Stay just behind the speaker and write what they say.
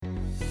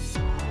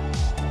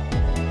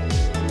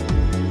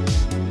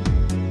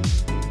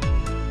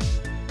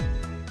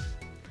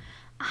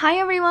Hi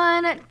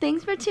everyone!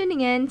 Thanks for tuning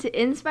in to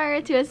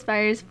Inspire to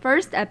Aspire's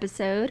first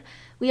episode.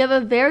 We have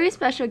a very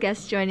special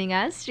guest joining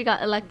us. She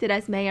got elected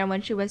as mayor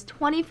when she was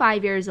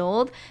 25 years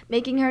old,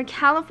 making her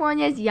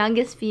California's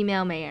youngest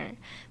female mayor.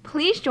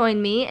 Please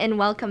join me in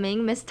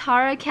welcoming Miss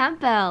Tara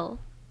Campbell.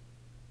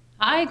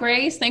 Hi,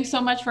 Grace. Thanks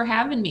so much for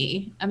having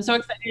me. I'm so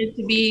excited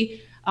to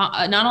be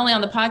not only on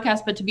the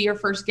podcast, but to be your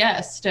first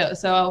guest.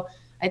 So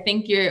I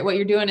think what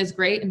you're doing is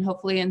great and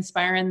hopefully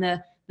inspiring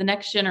the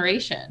next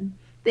generation.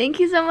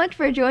 Thank you so much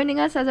for joining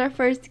us as our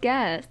first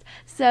guest.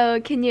 So,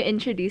 can you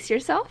introduce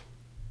yourself?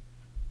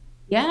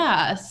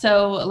 Yeah.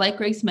 So, like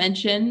Grace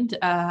mentioned,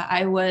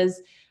 I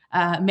was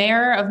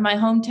mayor of my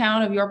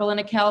hometown of Yorba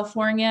Linda,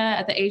 California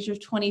at the age of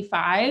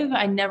 25.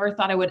 I never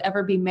thought I would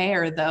ever be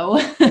mayor,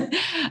 though,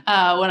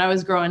 when I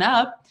was growing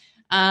up.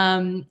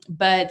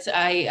 But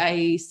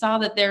I saw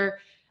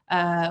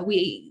that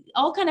we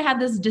all kind of had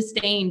this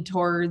disdain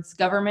towards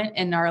government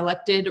and our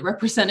elected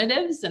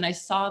representatives. And I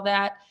saw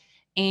that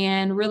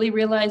and really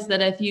realized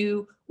that if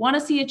you want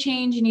to see a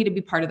change, you need to be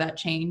part of that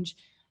change.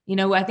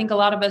 I think a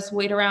lot of us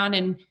wait around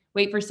and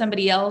wait for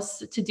somebody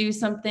else to do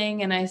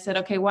something. And I said,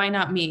 okay, why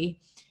not me?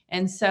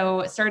 And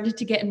so I started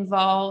to get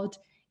involved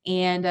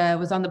and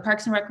was on the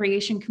Parks and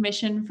Recreation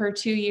Commission for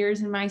 2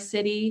 years in my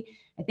city.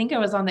 I think I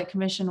was on that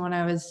commission when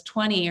I was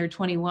 20 or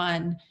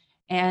 21.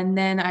 And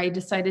then I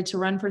decided to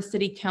run for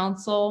city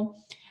council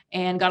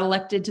and got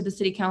elected to the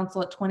city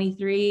council at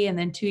 23. And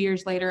then 2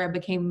 years later, I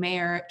became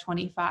mayor at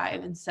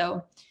 25. And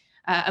so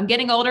I'm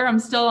getting older. I'm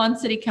still on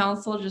city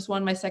council, just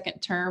won my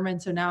second term.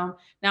 And so now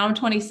I'm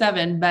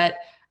 27, but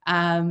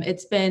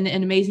it's been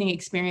an amazing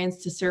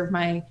experience to serve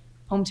my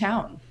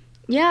hometown.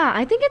 Yeah,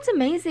 I think it's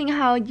amazing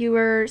how you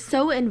were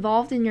so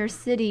involved in your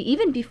city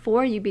even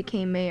before you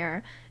became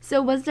mayor.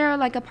 So, was there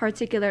like a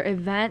particular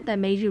event that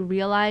made you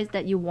realize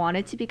that you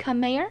wanted to become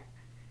mayor?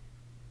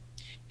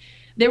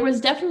 There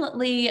was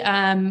definitely,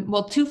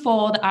 well,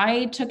 twofold.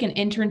 I took an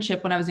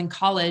internship when I was in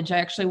college. I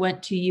actually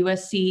went to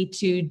USC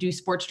to do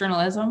sports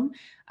journalism.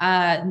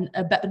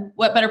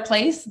 What better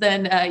place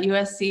than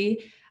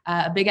USC,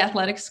 a big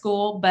athletic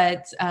school?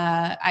 But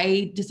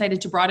I decided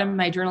to broaden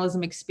my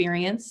journalism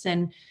experience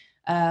and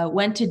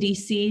went to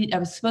DC. I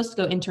was supposed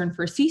to go intern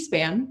for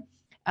C-SPAN,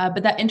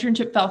 but that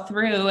internship fell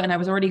through and I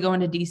was already going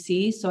to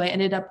DC. So I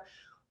ended up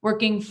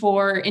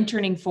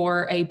interning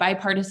for a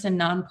bipartisan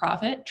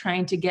nonprofit,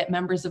 trying to get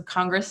members of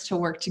Congress to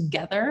work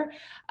together.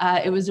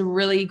 It was a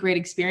really great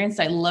experience.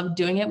 I loved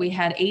doing it. We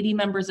had 80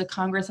 members of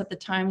Congress at the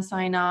time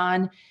sign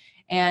on.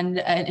 And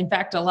in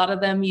fact, a lot of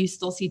them you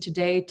still see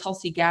today.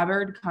 Tulsi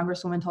Gabbard,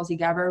 Congresswoman Tulsi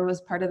Gabbard,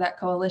 was part of that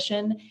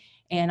coalition.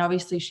 And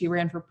obviously, she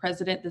ran for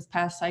president this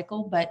past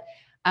cycle, but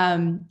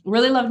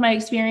really loved my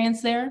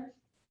experience there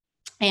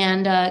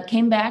and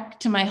came back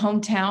to my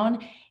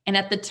hometown. And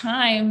at the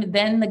time,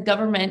 then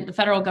the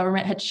federal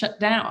government had shut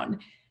down.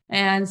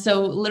 And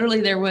so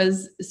literally there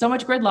was so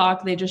much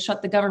gridlock, they just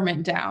shut the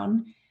government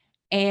down.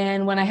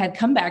 And when I had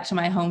come back to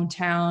my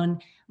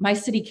hometown, my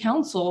city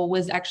council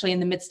was actually in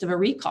the midst of a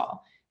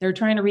recall. They were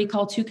trying to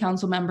recall 2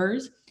 council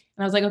members. And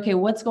I was like, okay,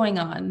 what's going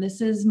on?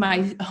 This is my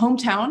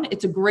hometown.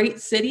 It's a great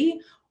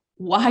city.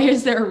 Why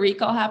is there a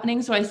recall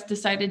happening? So I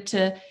decided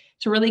to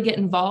really get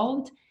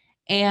involved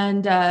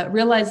and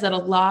realized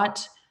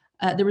that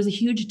there was a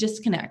huge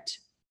disconnect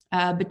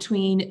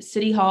between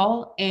City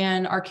Hall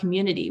and our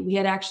community. We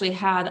had actually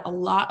had a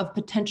lot of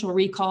potential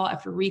recall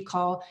after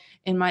recall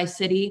in my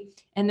city,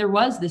 and there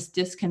was this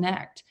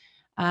disconnect.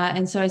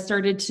 And so I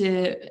started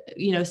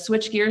to,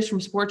 switch gears from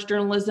sports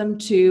journalism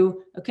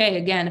to, okay,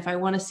 again, if I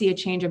want to see a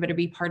change, I better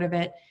be part of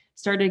it.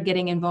 Started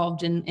getting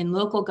involved in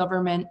local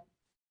government.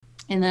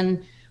 And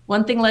then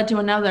one thing led to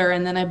another,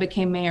 and then I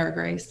became mayor,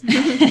 Grace.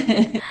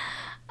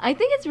 I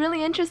think it's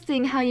really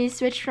interesting how you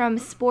switched from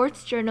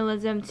sports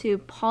journalism to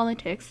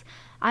politics.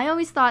 I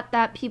always thought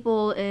that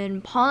people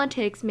in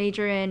politics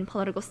major in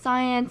political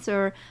science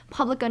or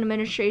public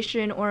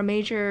administration or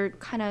major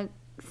kind of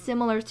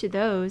similar to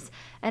those.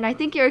 And I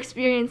think your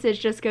experiences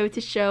just go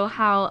to show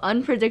how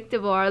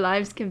unpredictable our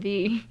lives can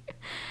be.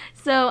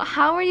 So,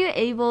 how were you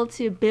able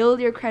to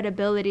build your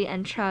credibility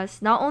and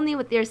trust not only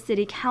with your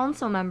city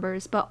council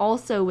members, but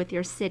also with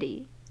your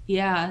city?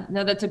 Yeah,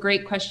 no, that's a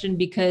great question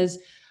because,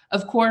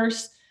 of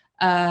course,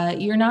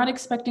 you're not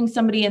expecting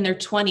somebody in their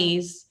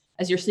 20s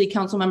as your city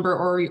council member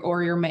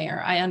or your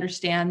mayor. I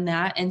understand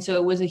that, and so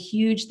it was a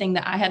huge thing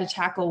that I had to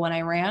tackle when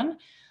I ran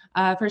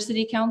for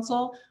city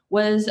council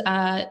was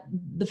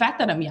the fact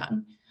that I'm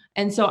young,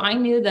 and so I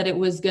knew that it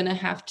was going to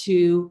have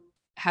to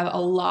have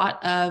a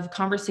lot of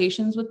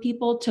conversations with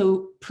people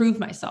to prove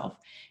myself.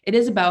 It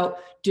is about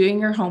doing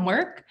your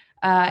homework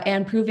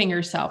and proving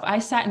yourself. I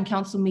sat in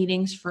council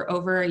meetings for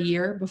over a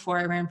year before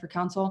I ran for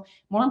council.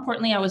 More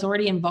importantly, I was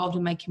already involved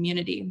in my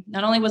community.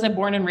 Not only was I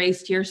born and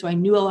raised here, so I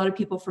knew a lot of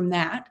people from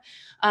that,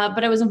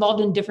 but I was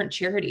involved in different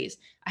charities.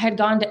 I had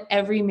gone to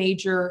every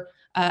major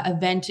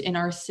event in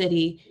our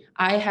city.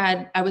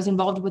 I was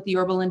involved with the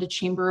Yorba Linda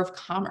Chamber of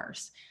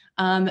Commerce.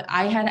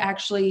 I had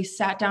actually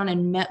sat down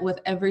and met with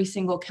every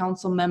single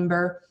council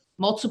member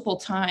multiple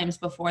times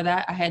before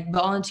that. I had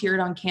volunteered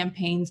on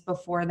campaigns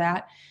before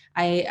that.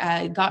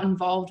 I got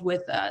involved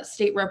with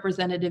state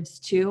representatives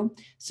too.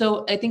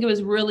 So I think it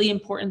was really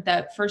important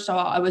that, first of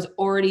all, I was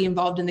already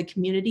involved in the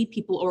community.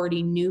 People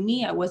already knew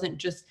me. I wasn't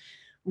just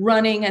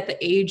running at the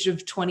age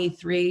of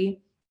 23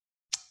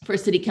 for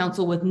city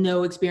council with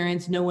no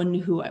experience. No one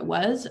knew who I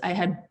was. I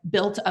had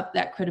built up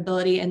that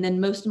credibility. And then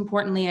most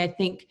importantly, I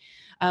think,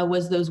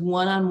 was those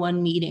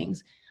one-on-one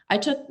meetings. I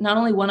took not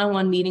only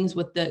one-on-one meetings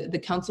with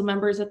the council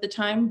members at the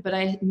time, but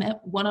I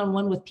met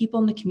one-on-one with people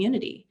in the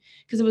community,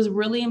 because it was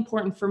really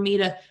important for me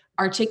to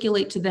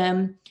articulate to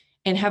them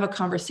and have a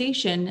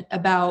conversation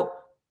about,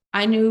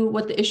 I knew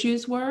what the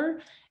issues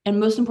were. And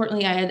most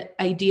importantly, I had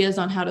ideas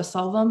on how to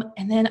solve them.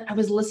 And then I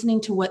was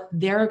listening to what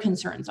their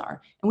concerns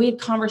are. And we had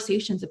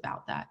conversations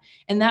about that.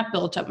 And that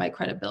built up my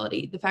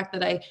credibility. The fact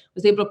that I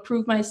was able to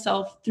prove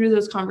myself through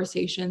those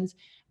conversations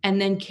and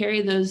then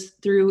carry those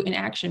through in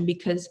action,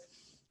 because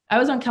I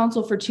was on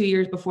council for 2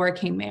 years before I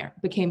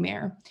became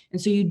mayor.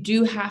 And so you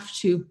do have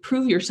to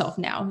prove yourself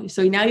now.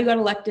 So now you got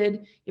elected,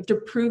 you have to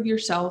prove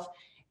yourself.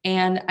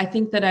 And I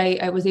think that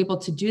I was able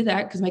to do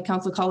that because my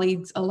council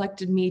colleagues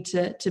elected me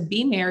to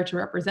be mayor, to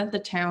represent the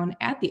town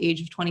at the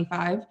age of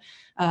 25.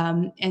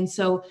 And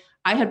so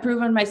I had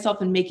proven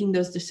myself in making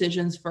those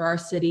decisions for our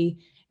city.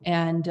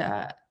 And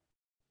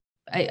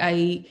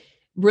I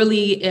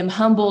really am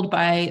humbled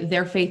by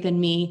their faith in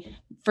me.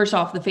 First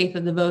off, the faith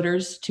of the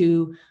voters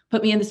to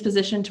put me in this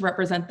position to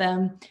represent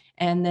them,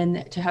 and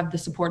then to have the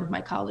support of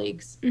my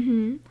colleagues.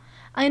 Mm-hmm.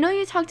 I know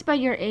you talked about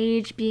your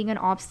age being an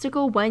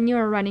obstacle when you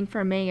were running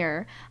for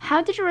mayor.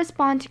 How did you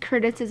respond to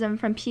criticism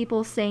from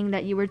people saying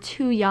that you were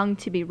too young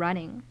to be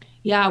running?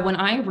 Yeah, when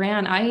I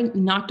ran, I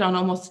knocked on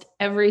almost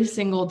every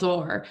single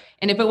door.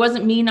 And if it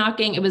wasn't me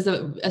knocking, it was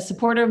a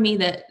supporter of me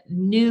that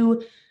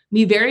knew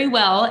me very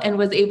well and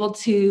was able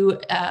to,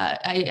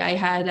 I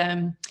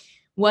had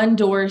one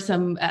door,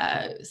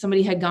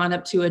 somebody had gone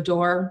up to a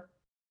door,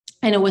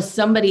 and it was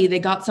somebody, they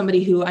got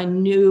somebody who I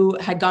knew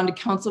had gone to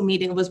council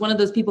meeting. It was one of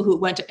those people who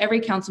went to every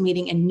council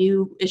meeting and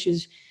knew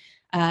issues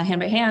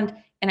hand by hand.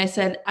 And I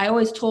said, I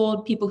always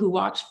told people who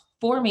walked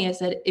for me, I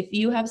said, if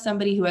you have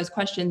somebody who has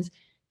questions,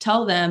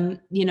 tell them,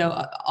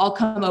 I'll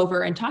come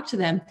over and talk to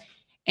them.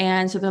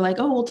 And so they're like,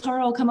 oh, well,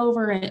 Tara will come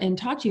over and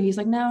talk to you. He's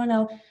like,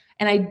 no.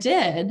 And I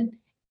did.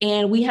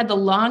 And we had the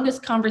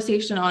longest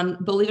conversation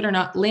on, believe it or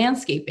not,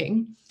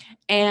 landscaping.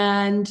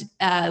 And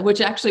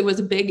which actually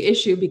was a big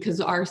issue because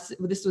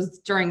this was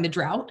during the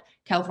drought,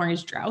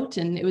 California's drought,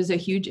 and it was a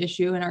huge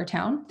issue in our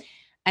town.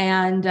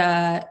 And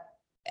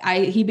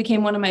he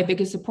became one of my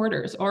biggest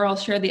supporters. Or I'll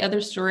share the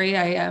other story.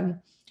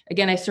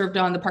 I served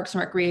on the Parks and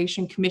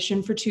Recreation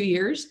Commission for 2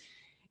 years,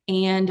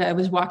 and I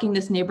was walking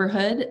this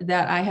neighborhood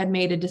that I had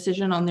made a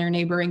decision on their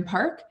neighboring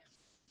park.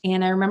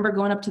 And I remember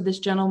going up to this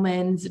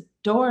gentleman's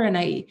door, and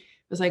I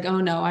was like, oh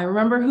no, I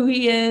remember who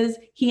he is.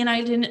 He and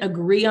I didn't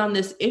agree on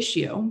this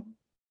issue.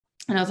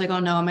 And I was like, oh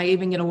no, am I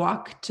even going to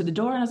walk to the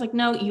door? And I was like,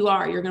 no, you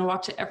are. You're going to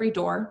walk to every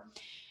door.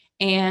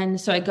 And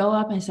so I go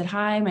up and I said,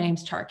 hi, my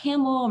name's Tara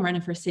Campbell. I'm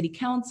running for city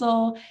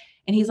council.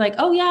 And he's like,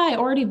 oh yeah, I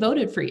already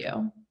voted for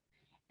you.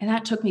 And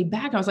that took me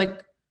back. I was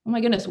like, oh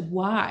my goodness,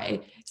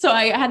 why? So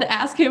I had to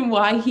ask him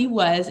why he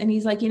was. And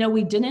he's like,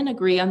 we didn't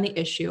agree on the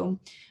issue,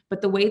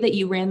 but the way that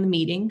you ran the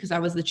meeting, because I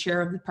was the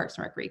chair of the Parks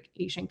and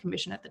Recreation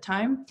Commission at the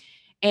time,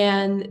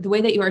 and the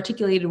way that you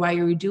articulated why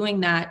you were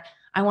doing that,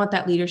 I want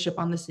that leadership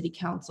on the city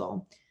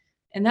council.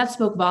 And that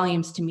spoke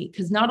volumes to me,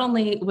 because not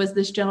only was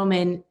this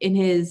gentleman in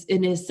his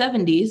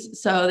 70s,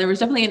 so there was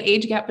definitely an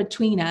age gap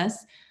between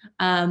us.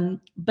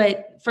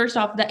 But first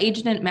off, that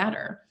age didn't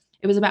matter.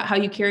 It was about how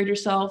you carried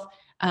yourself,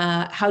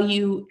 how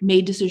you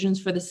made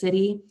decisions for the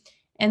city.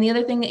 And the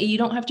other thing, that you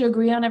don't have to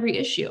agree on every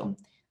issue,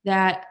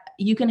 that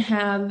you can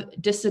have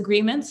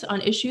disagreements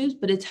on issues,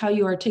 but it's how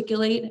you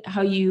articulate,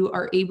 how you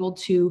are able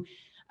to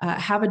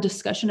have a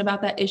discussion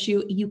about that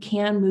issue. You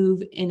can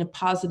move in a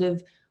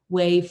positive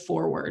way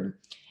forward.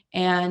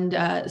 And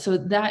so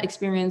that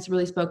experience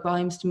really spoke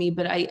volumes to me.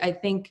 But I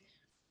think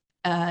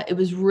it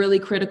was really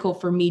critical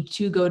for me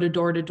to go to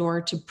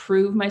door to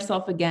prove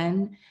myself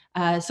again.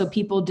 So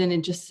people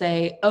didn't just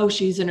say, oh,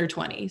 she's in her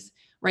 20s,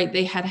 right?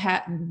 They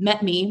had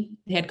met me,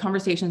 they had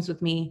conversations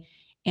with me,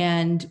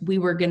 and we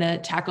were going to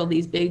tackle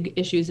these big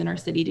issues in our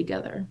city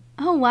together.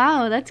 Oh,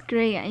 wow, that's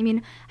great. I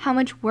mean, how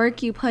much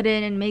work you put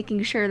in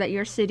making sure that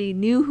your city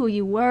knew who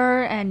you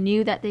were and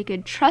knew that they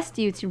could trust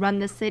you to run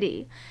the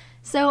city.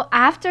 So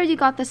after you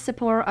got the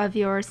support of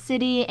your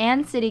city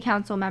and city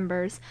council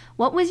members,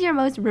 what was your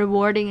most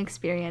rewarding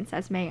experience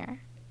as mayor?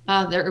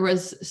 There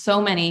was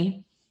so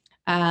many.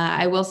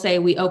 I will say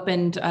we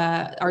opened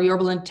our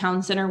Yorba Linda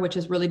Town Center, which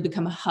has really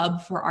become a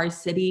hub for our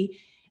city.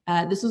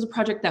 This was a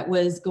project that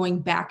was going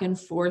back and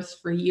forth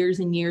for years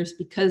and years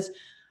because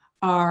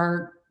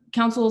our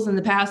councils in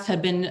the past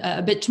had been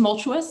a bit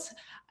tumultuous.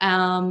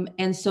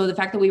 And so the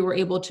fact that we were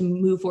able to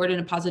move forward in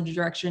a positive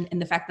direction,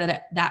 and the fact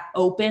that that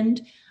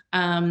opened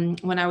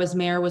when I was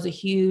mayor, was a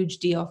huge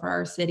deal for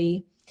our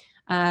city.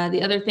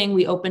 The other thing,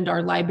 we opened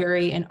our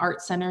library and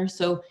art center.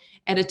 So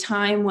at a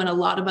time when a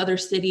lot of other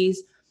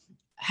cities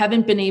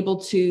haven't been able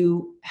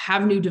to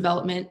have new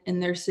development in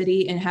their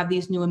city and have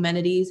these new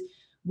amenities,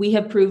 we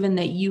have proven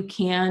that you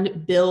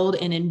can build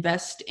and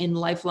invest in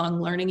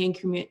lifelong learning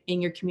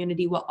in your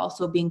community while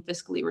also being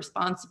fiscally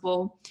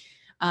responsible.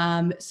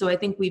 So I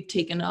think we've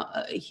taken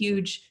a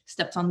huge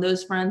steps on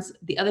those fronts.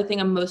 The other thing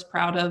I'm most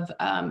proud of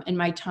in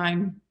my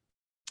time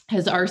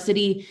is our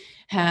city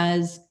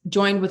has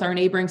joined with our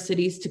neighboring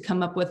cities to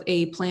come up with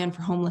a plan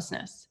for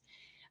homelessness.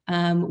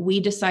 We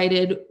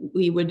decided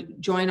we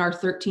would join our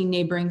 13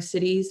 neighboring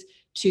cities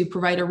to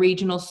provide a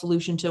regional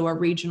solution to a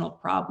regional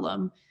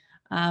problem.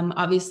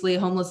 Obviously,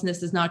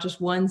 homelessness is not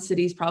just one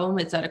city's problem.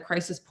 It's at a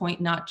crisis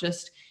point, not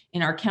just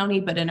in our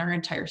county, but in our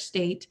entire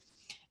state.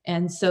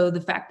 And so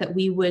the fact that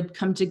we would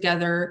come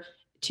together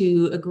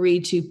to agree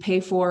to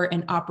pay for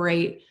and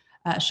operate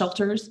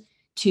shelters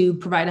to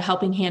provide a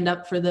helping hand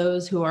up for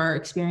those who are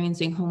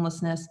experiencing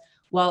homelessness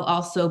while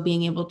also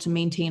being able to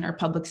maintain our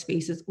public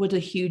spaces was a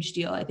huge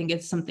deal. I think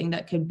it's something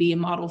that could be a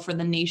model for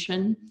the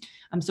nation.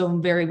 So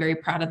I'm very, very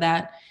proud of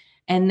that.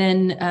 And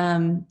then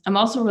I'm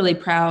also really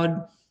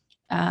proud.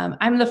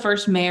 I'm the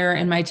first mayor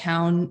in my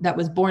town that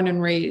was born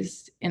and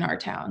raised in our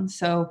town.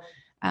 So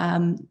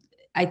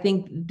I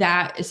think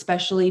that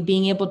especially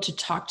being able to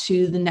talk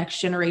to the next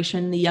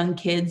generation, the young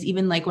kids,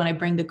 even like when I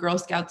bring the Girl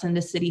Scouts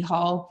into City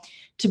Hall,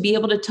 to be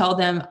able to tell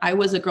them I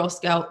was a Girl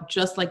Scout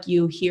just like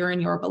you here in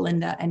Yorba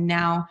Linda, and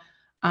now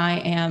I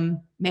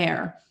am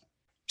mayor.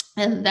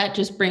 And that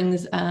just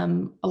brings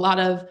a lot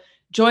of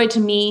joy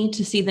to me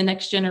to see the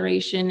next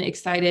generation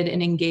excited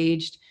and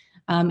engaged,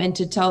 and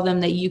to tell them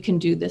that you can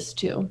do this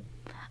too.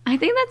 I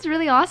think that's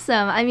really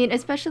awesome. I mean,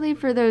 especially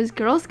for those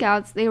Girl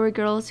Scouts, they were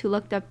girls who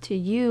looked up to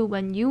you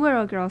when you were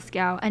a Girl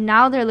Scout, and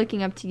now they're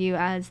looking up to you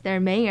as their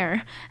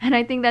mayor. And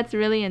I think that's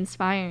really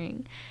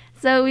inspiring.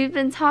 So we've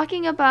been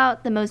talking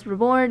about the most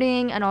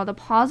rewarding and all the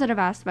positive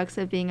aspects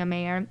of being a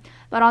mayor,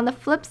 but on the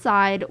flip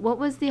side, what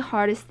was the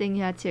hardest thing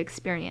you had to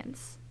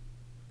experience?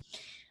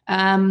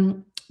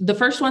 The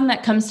first one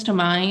that comes to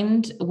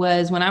mind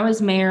was when I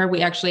was mayor,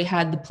 we actually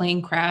had the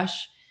plane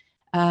crash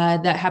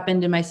that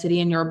happened in my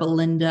city in Yorba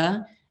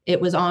Linda. It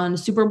was on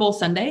Super Bowl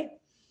Sunday,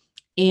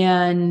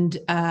 and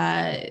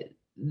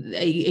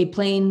a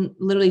plane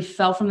literally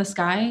fell from the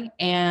sky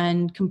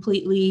and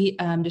completely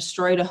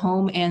destroyed a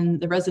home and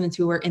the residents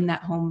who were in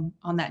that home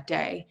on that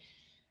day.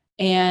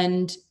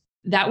 And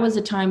that was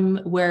a time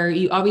where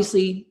you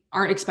obviously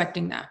aren't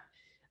expecting that.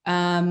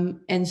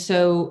 And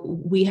so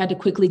we had to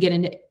quickly get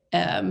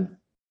into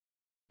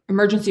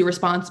emergency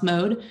response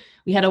mode.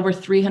 We had over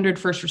 300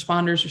 first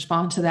responders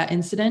respond to that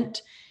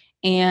incident,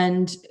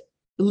 and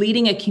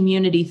leading a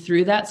community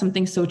through that,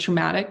 something so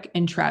traumatic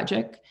and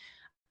tragic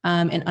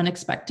and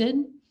unexpected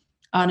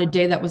on a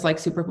day that was like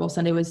Super Bowl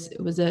Sunday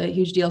was a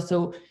huge deal.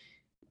 So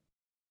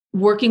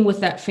working with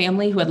that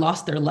family who had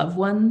lost their loved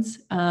ones,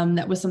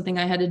 that was something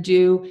I had to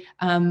do,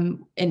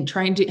 and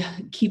trying to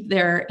keep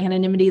their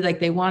anonymity like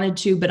they wanted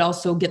to, but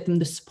also get them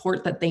the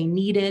support that they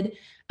needed.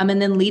 And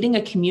then leading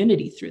a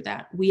community through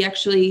that. We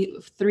actually,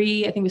 I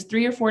think it was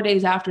 3 or 4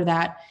 days after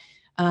that,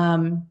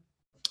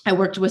 I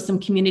worked with some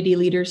community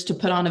leaders to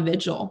put on a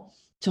vigil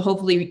to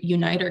hopefully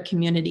unite our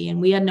community.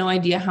 And we had no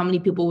idea how many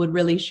people would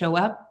really show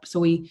up.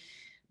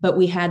 But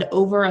we had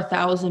over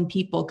 1,000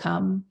 people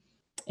come.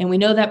 And we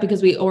know that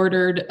because we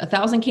ordered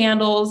 1,000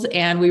 candles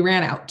and we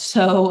ran out.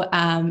 So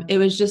it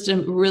was just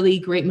a really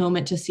great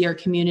moment to see our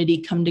community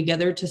come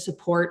together to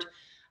support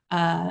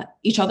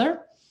each other.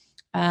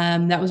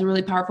 That was a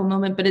really powerful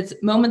moment, but it's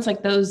moments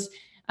like those,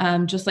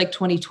 just like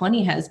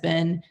 2020 has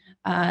been,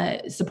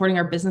 supporting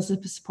our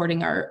businesses,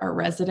 supporting our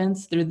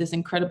residents through this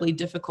incredibly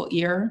difficult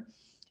year.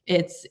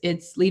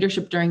 It's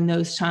leadership during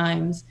those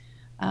times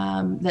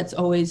that's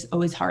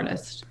always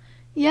hardest.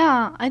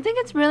 Yeah, I think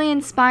it's really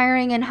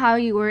inspiring in how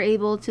you were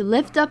able to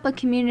lift up a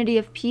community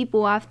of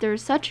people after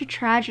such a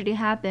tragedy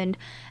happened,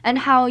 and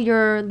how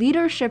your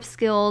leadership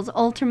skills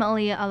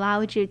ultimately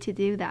allowed you to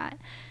do that.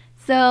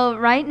 So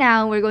right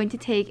now we're going to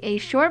take a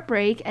short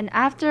break, and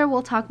after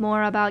we'll talk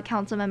more about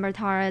Councilmember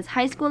Tara's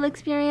high school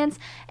experience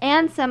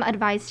and some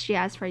advice she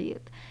has for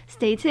youth.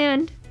 Stay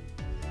tuned.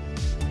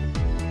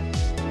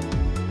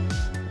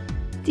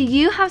 Do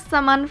you have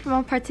someone from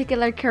a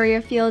particular career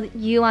field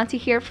you want to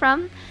hear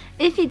from?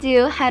 If you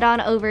do, head on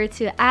over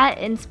to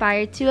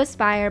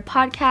 @Inspire2Aspire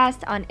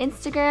podcast on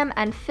Instagram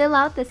and fill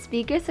out the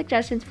speaker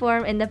suggestions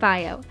form in the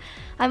bio.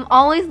 I'm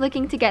always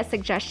looking to get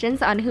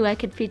suggestions on who I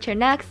could feature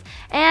next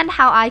and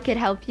how I could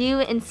help you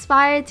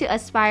inspire to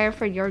aspire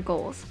for your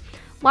goals.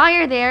 While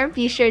you're there,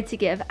 be sure to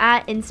give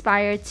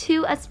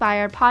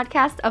 @Inspire2Aspire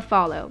podcast a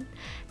follow.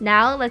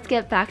 Now let's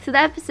get back to the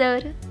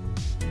episode.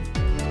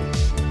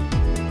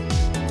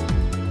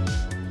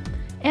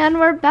 And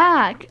we're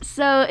back.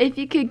 So if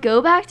you could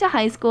go back to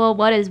high school,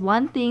 what is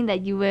one thing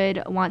that you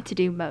would want to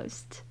do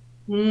most?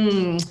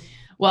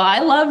 Well,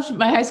 I loved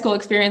my high school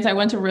experience. I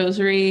went to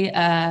Rosary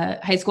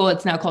High School.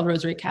 It's now called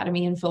Rosary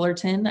Academy in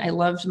Fullerton. I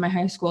loved my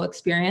high school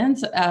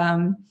experience.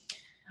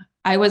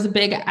 I was a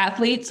big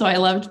athlete, so I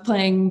loved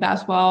playing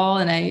basketball,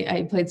 and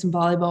I played some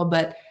volleyball,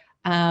 but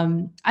I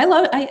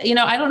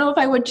don't know if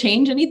I would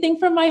change anything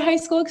from my high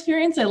school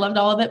experience. I loved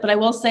all of it, but I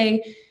will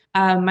say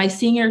my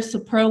senior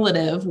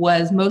superlative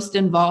was most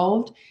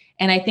involved.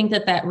 And I think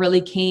that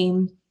really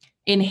came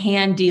in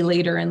handy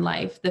later in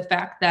life. The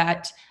fact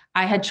that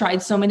I had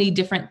tried so many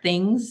different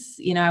things.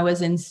 I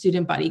was in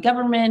student body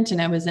government,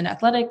 and I was in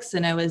athletics,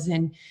 and I was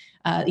in,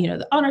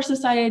 the honor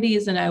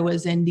societies, and I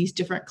was in these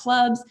different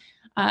clubs.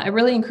 I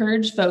really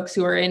encourage folks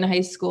who are in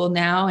high school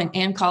now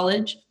and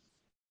college,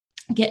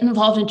 get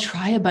involved and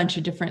try a bunch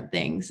of different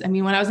things. I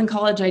mean, when I was in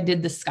college, I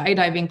did the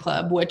skydiving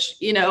club, which,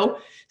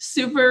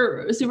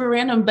 super, super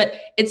random, but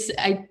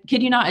I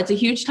kid you not, it's a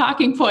huge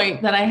talking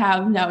point that I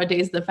have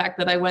nowadays, the fact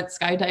that I went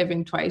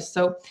skydiving twice.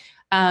 So,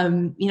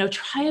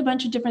 try a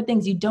bunch of different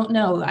things. You don't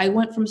know. I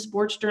went from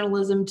sports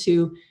journalism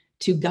to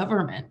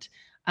government.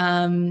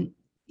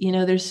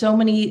 There's so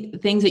many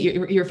things at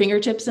your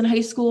fingertips in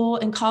high school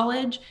and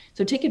college.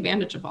 So take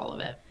advantage of all of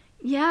it.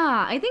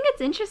 Yeah, I think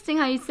it's interesting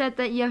how you said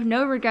that you have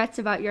no regrets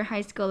about your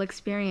high school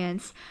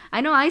experience. I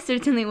know I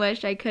certainly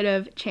wish I could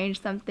have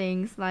changed some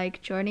things,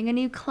 like joining a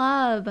new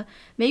club,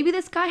 maybe the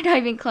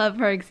skydiving club,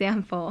 for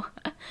example.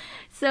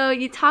 So,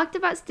 you talked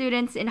about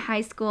students in high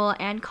school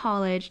and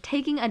college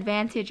taking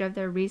advantage of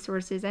their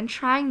resources and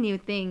trying new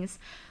things.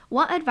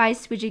 What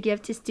advice would you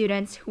give to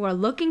students who are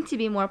looking to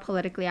be more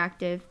politically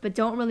active but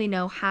don't really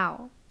know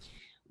how?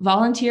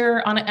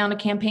 Volunteer on a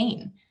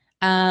campaign,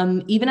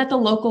 even at the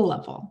local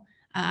level.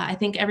 I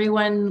think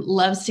everyone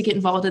loves to get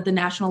involved at the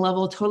national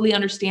level. Totally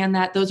understand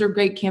that. Those are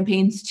great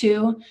campaigns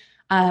too.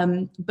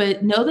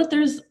 But know that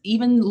there's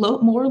even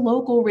more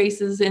local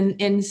races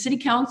in city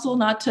council,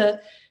 not to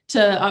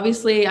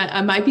obviously,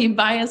 I might be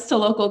biased to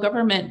local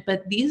government,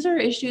 but these are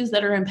issues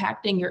that are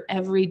impacting your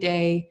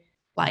everyday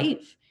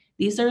life.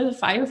 These are the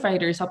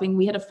firefighters helping.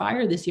 We had a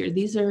fire this year.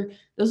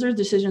 Those are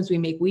decisions we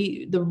make.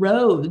 The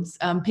roads,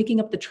 picking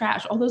up the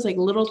trash, all those like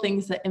little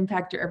things that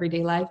impact your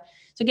everyday life.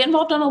 So get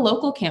involved on a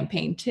local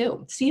campaign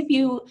too. See if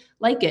you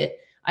like it.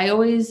 I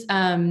always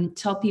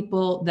tell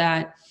people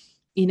that,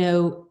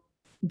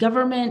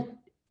 government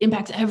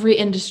impacts every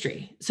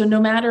industry. So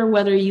no matter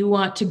whether you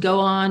want to go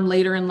on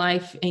later in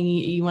life and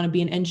you want to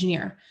be an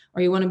engineer,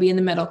 or you want to be in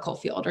the medical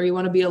field, or you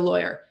want to be a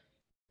lawyer,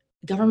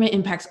 government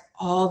impacts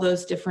all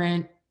those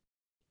different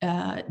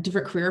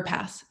career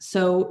paths.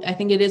 So I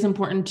think it is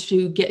important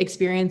to get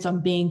experience on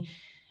being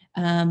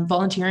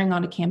volunteering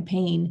on a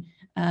campaign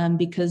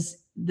because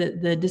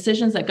the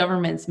decisions that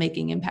government's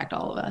making impact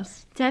all of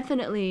us.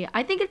 Definitely.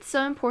 I think it's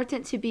so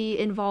important to be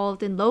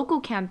involved in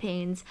local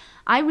campaigns.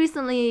 I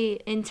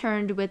recently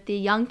interned with the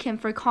Young Kim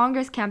for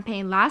Congress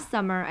campaign last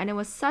summer, and it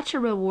was such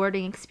a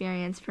rewarding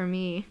experience for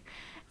me.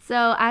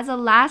 So, as a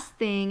last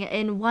thing,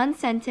 in one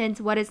sentence,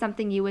 what is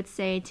something you would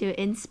say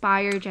to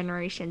inspire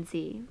Generation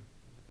Z?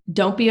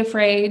 Don't be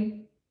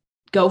afraid.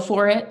 Go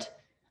for it.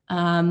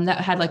 That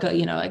had like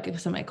a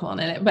semicolon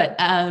in it, but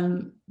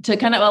to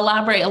kind of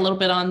elaborate a little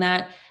bit on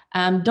that,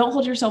 don't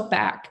hold yourself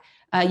back.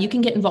 You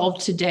can get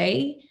involved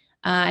today.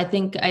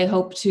 I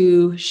hope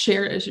to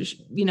share,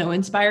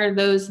 inspire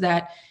those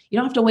that you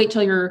don't have to wait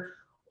till you're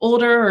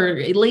older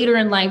or later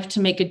in life to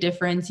make a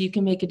difference. You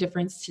can make a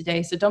difference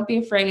today. So don't be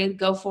afraid,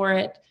 go for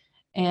it,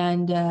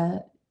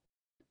 and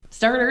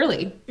start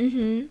early.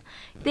 Mm-hmm.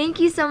 Thank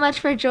you so much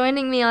for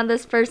joining me on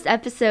this first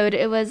episode.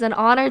 It was an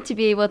honor to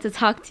be able to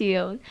talk to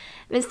you.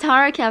 Ms.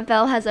 Tara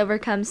Campbell has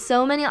overcome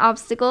so many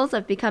obstacles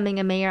of becoming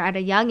a mayor at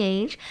a young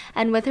age,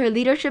 and with her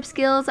leadership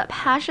skills, a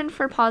passion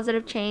for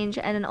positive change,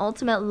 and an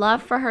ultimate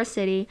love for her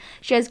city,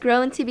 she has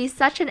grown to be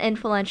such an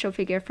influential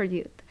figure for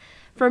youth.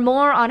 For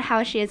more on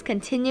how she is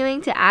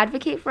continuing to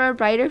advocate for a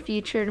brighter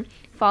future,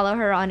 follow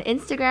her on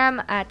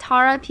Instagram at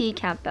Tara P.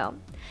 Campbell.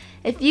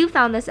 If you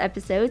found this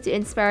episode to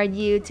inspire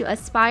you to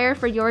aspire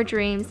for your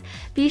dreams,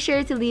 be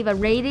sure to leave a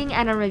rating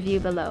and a review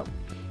below.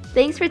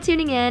 Thanks for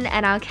tuning in,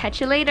 and I'll catch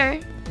you later.